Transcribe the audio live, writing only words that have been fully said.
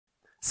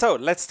So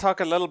let's talk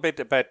a little bit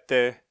about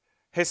the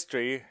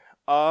history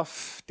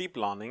of deep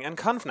learning and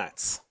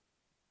Convnets.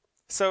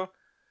 So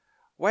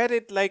where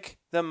did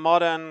the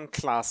modern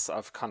class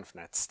of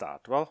Convnets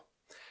start? Well,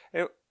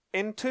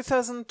 in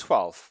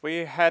 2012,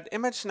 we had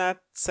ImageNet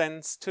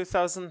since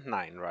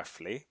 2009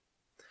 roughly.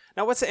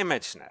 Now what's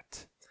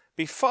ImageNet?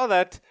 Before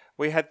that,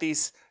 we had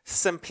these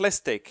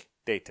simplistic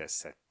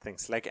dataset,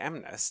 things like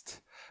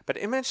MNIST. But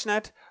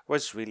ImageNet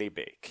was really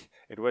big.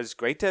 It was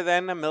greater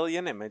than 1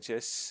 million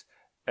images.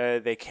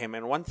 They came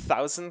in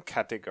 1,000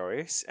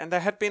 categories, and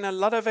there had been a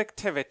lot of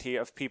activity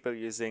of people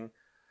using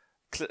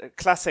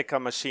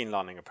classical machine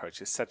learning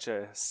approaches, such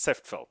as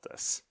sift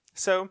filters.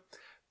 So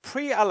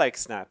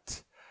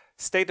pre-AlexNet,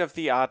 state of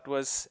the art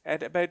was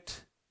at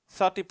about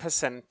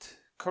 30%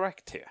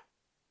 correct here.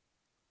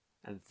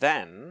 And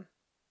then,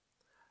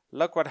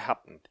 look what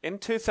happened. In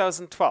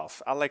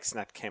 2012,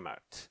 AlexNet came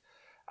out.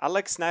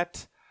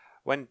 AlexNet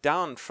went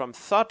down from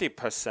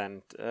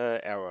 30%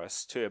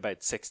 errors to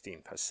about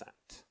 16%.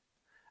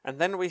 And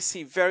then we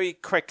see very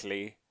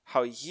quickly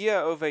how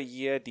year over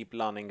year deep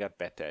learning got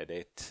better at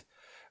it,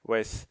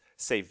 with,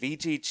 say,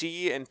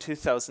 VGG in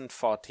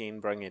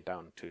 2014 bringing it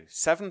down to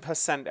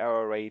 7%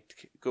 error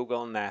rate,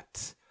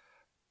 GoogleNet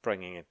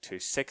bringing it to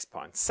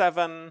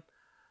 6.7%,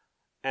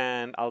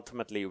 and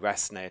ultimately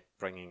ResNet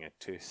bringing it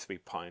to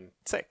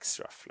 3.6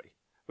 roughly,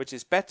 which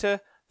is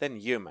better than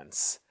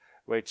humans,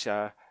 which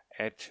are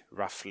at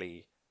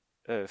roughly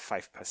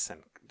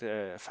 5%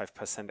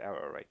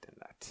 error rate in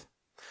that.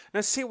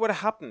 Now see, what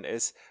happened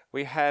is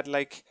we had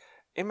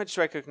image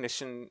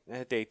recognition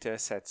data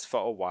sets for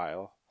a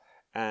while,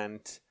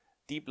 and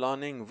deep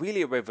learning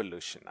really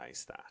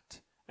revolutionized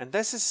that. And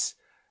this is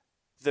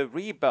the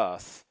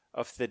rebirth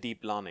of the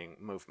deep learning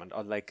movement,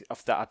 or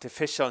of the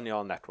artificial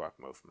neural network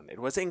movement. It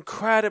was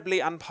incredibly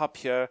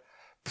unpopular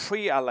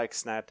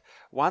pre-AlexNet.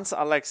 Once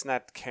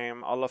AlexNet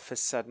came, all of a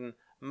sudden,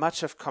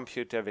 much of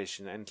computer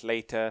vision and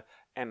later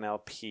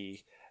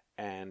NLP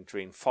and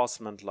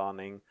reinforcement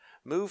learning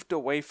moved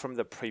away from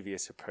the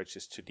previous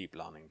approaches to deep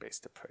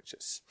learning-based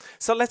approaches.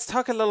 So let's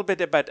talk a little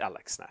bit about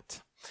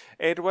AlexNet.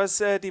 It was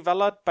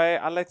developed by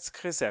Alex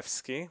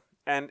Krzyzewski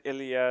and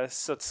Ilya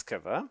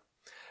Sutskever.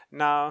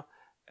 Now,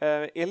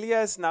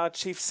 Ilya is now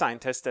chief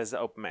scientist at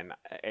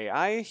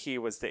OpenAI. He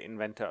was the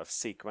inventor of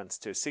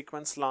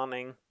sequence-to-sequence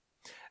learning.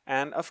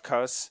 And of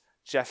course,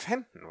 Jeff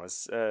Hinton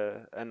was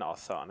an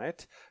author on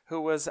it,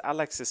 who was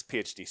Alex's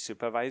PhD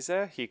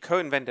supervisor. He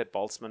co-invented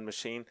Boltzmann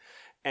machine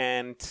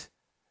and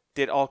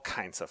did all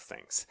kinds of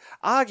things.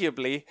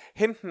 Arguably,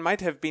 Hinton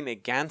might have been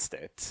against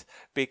it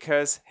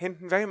because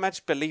Hinton very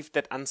much believed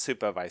that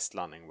unsupervised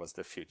learning was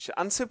the future.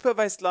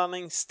 Unsupervised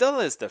learning still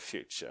is the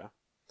future.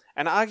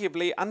 And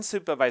arguably,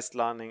 unsupervised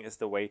learning is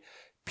the way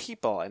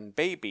people and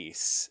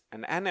babies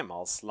and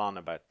animals learn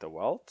about the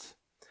world.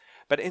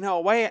 But in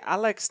a way,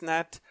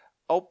 AlexNet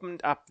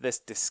opened up this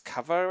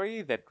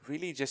discovery that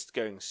really just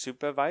going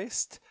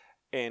supervised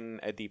in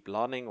a deep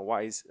learning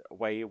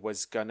way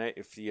was gonna,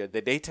 if the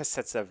data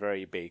sets are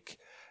very big,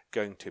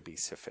 going to be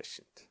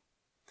sufficient.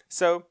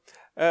 So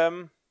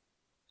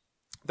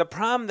the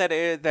problem that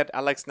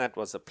AlexNet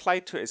was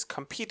applied to is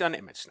compete on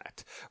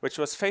ImageNet, which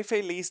was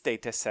Fei-Fei Li's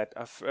data set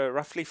of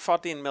roughly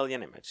 14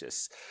 million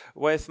images,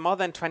 with more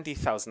than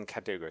 20,000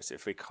 categories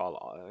if we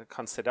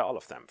consider all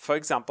of them. For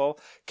example,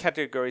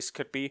 categories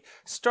could be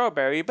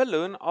strawberry,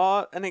 balloon,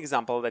 or an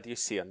example that you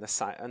see on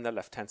the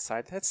left-hand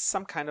side, that's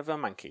some kind of a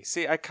monkey.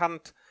 See, I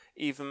can't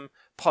even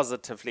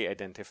positively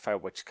identify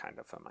which kind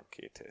of a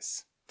monkey it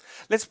is.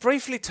 Let's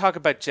briefly talk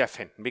about Jeff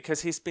Hinton,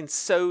 because he's been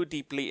so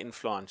deeply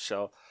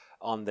influential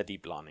on the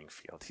deep learning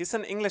field. He's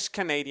an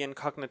English-Canadian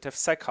cognitive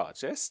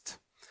psychologist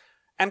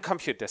and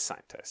computer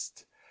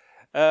scientist.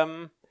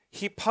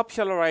 He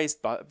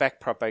popularized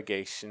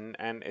backpropagation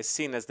and is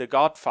seen as the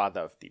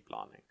godfather of deep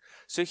learning.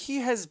 So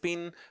he has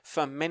been,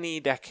 for many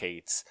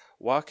decades,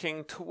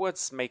 working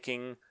towards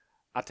making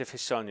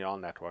artificial neural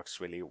networks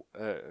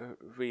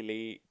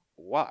really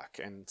work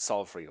and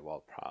solve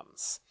real-world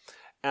problems.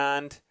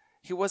 And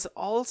he was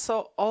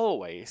also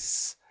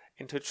always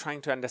into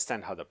trying to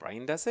understand how the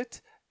brain does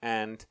it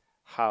and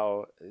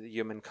how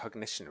human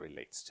cognition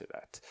relates to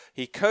that.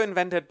 He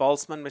co-invented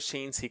Boltzmann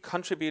machines, he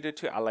contributed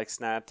to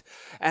AlexNet,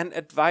 and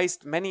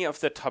advised many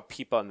of the top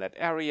people in that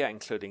area,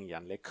 including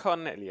Jan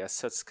LeCun, Ilya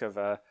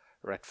Sutskever,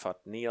 Redford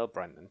Neal,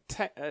 Brendan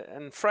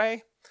and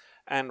Frey,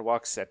 and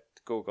works at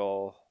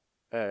Google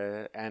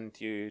and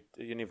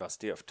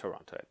University of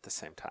Toronto at the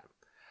same time.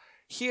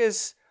 He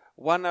is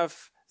one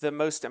of the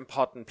most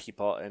important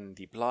people in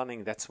deep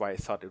learning. That's why I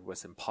thought it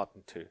was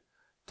important to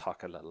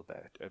talk a little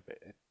bit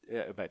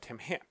about him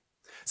here.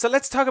 So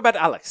let's talk about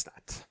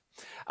AlexNet.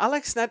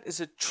 AlexNet is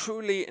a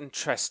truly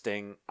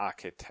interesting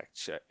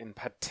architecture, in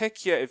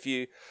particular if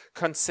you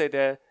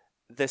consider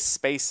the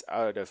space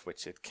out of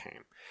which it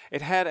came.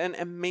 It had an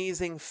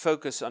amazing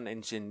focus on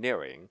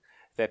engineering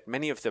that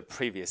many of the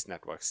previous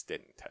networks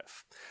didn't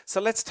have. So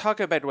let's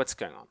talk about what's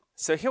going on.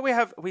 So here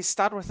we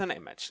start with an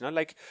image.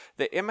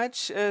 The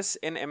images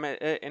in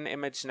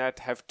ImageNet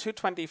have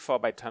 224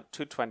 by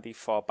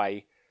 224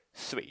 by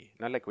 3.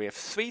 We have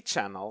 3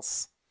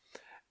 channels,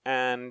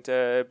 and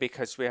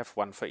because we have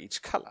one for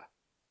each color.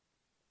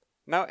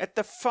 Now at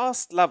the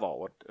first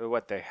level,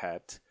 what they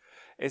had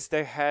is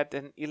they had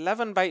an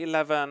 11 by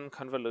 11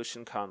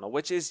 convolution kernel,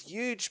 which is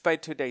huge by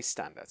today's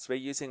standards. We're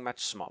using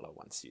much smaller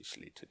ones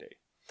usually today.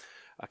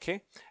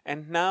 Okay,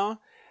 and now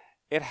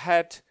it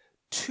had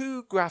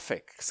 2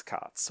 graphics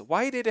cards.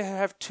 Why did it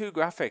have 2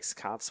 graphics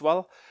cards?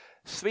 Well,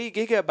 3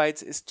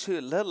 gigabytes is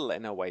too little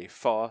in a way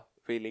for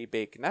really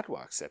big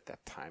networks at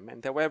that time,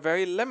 and they were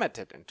very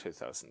limited in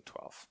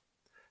 2012.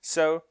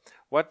 So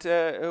what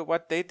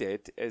they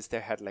did is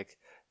they had like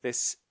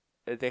this.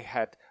 They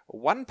had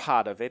one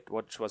part of it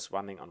which was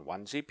running on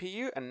one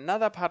GPU,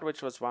 another part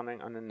which was running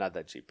on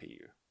another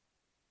GPU.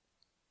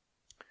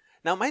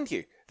 Now, mind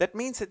you, that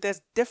means that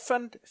there's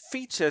different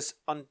features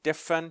on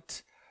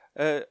different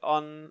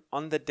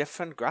on the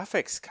different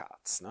graphics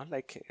cards. No,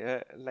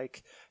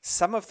 like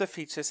some of the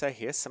features are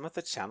here, some of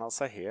the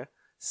channels are here,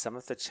 some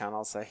of the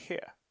channels are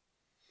here.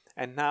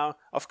 And now,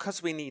 of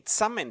course, we need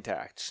some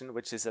interaction,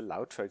 which is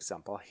allowed, for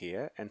example,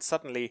 here, and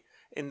suddenly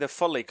in the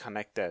fully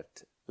connected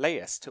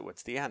layers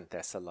towards the end,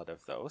 there's a lot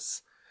of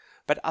those.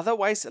 But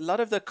otherwise, a lot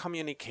of the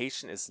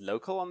communication is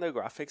local on the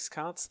graphics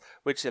cards,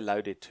 which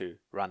allowed it to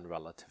run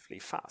relatively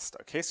fast.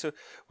 Okay, so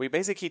we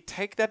basically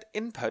take that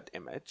input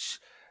image,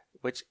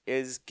 which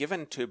is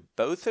given to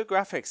both the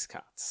graphics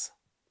cards.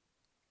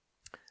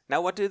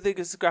 Now, what do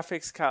these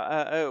graphics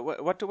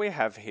what do we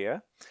have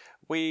here?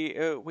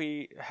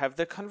 We have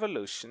the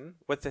convolution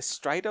with a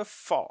stride of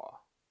 4,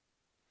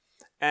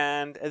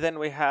 and then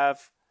we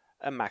have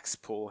a max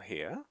pool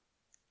here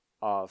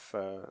of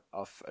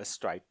a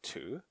stride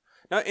 2.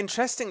 Now,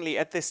 interestingly,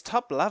 at this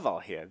top level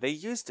here, they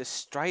used a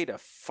stride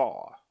of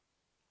 4,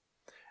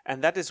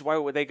 and that is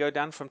why they go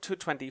down from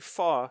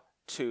 224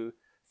 to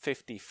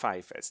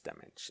 55 as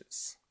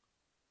dimensions.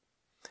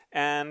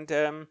 And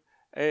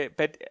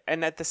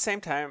at the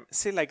same time,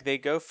 see, like they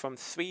go from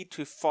 3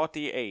 to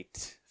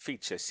 48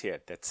 features here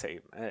at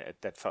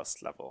that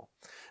first level.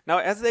 Now,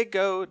 as they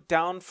go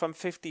down from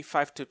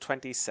 55 to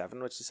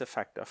 27, which is a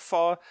factor of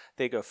 4,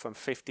 they go from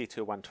 50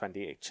 to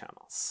 128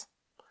 channels.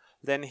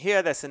 Then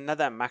here, there's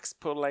another max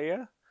pool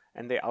layer,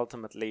 and they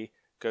ultimately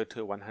go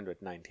to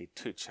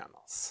 192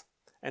 channels.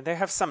 And they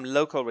have some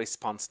local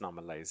response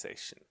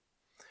normalization.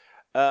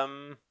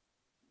 And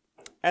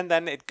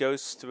then it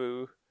goes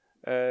through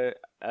a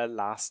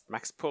last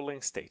max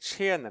pooling stage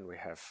here, and then we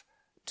have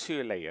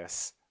 2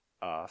 layers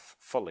of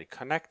fully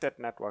connected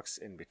networks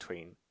in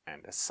between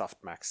and a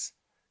softmax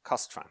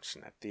cost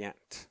function at the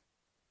end.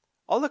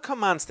 All the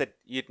commands that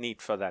you'd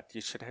need for that you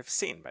should have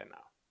seen by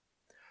now.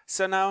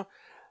 So now,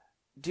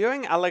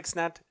 during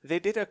AlexNet, they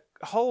did a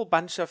whole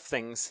bunch of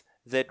things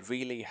that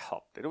really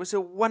helped. It was a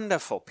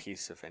wonderful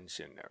piece of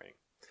engineering.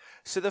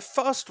 So the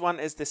first one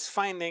is this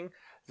finding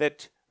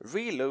that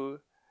ReLU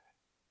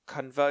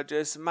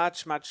converges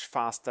much, much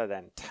faster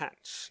than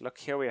tanh. Look,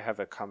 here we have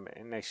a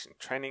combination.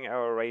 Training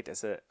error rate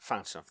is a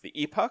function of the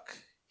epoch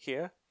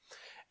here.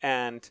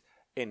 And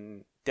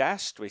in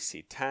dashed, we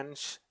see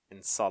tanh.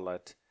 In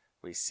solid,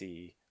 we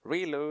see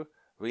ReLU.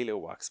 ReLU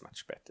works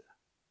much better.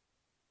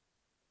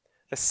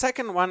 The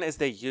second one is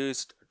they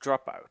used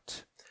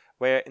dropout,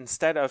 where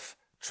instead of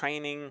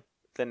training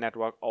the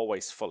network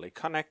always fully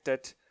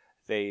connected,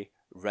 they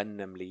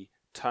randomly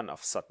turn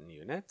off certain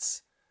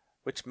units,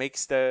 which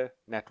makes the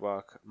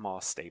network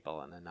more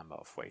stable in a number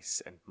of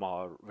ways and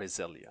more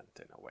resilient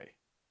in a way.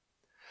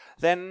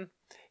 Then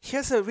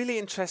here's a really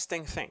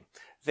interesting thing.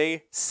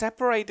 They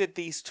separated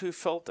these 2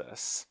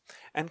 filters,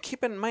 and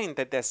keep in mind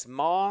that there's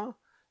more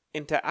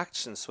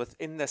interactions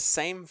within the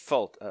same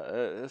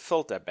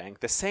filter bank,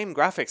 the same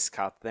graphics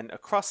card, than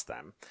across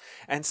them.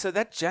 And so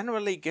that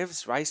generally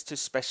gives rise to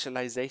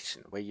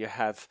specialization, where you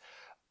have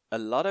a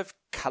lot of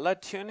color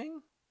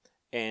tuning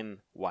in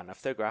one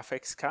of the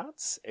graphics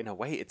cards. In a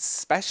way, it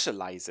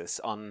specializes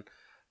on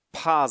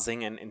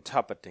parsing and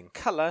interpreting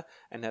color,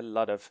 and a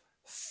lot of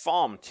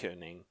form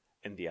tuning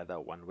in the other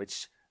one,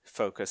 which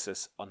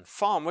focuses on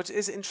form, which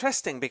is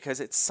interesting because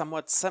it's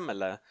somewhat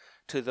similar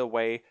to the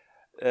way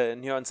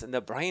neurons in the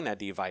brain are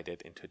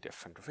divided into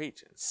different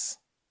regions.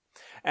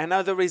 And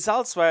now the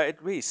results were it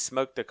really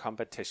smoked the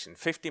competition.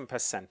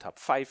 15% top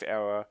 5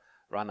 error,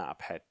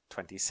 runner-up had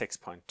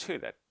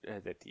 26.2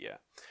 that year.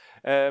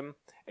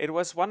 It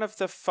was one of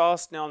the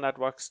first neural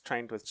networks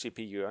trained with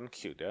GPU on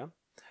CUDA,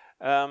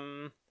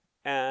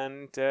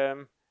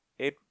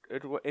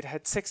 it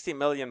had 60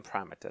 million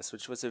parameters,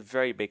 which was a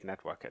very big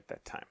network at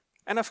that time.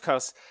 And of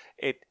course,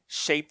 it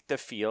shaped the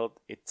field.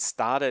 It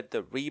started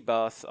the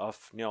rebirth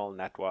of neural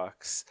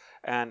networks,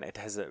 and it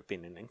has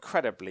been an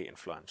incredibly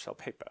influential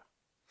paper.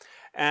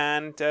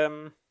 And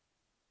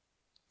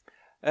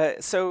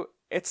so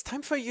it's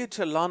time for you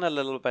to learn a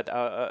little bit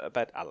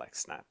about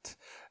AlexNet.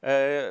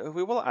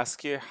 We will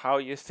ask you how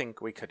you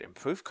think we could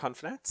improve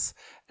Convnets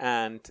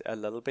and a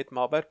little bit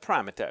more about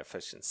parameter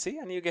efficiency,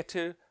 and you get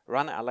to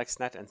run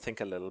AlexNet and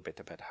think a little bit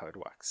about how it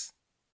works.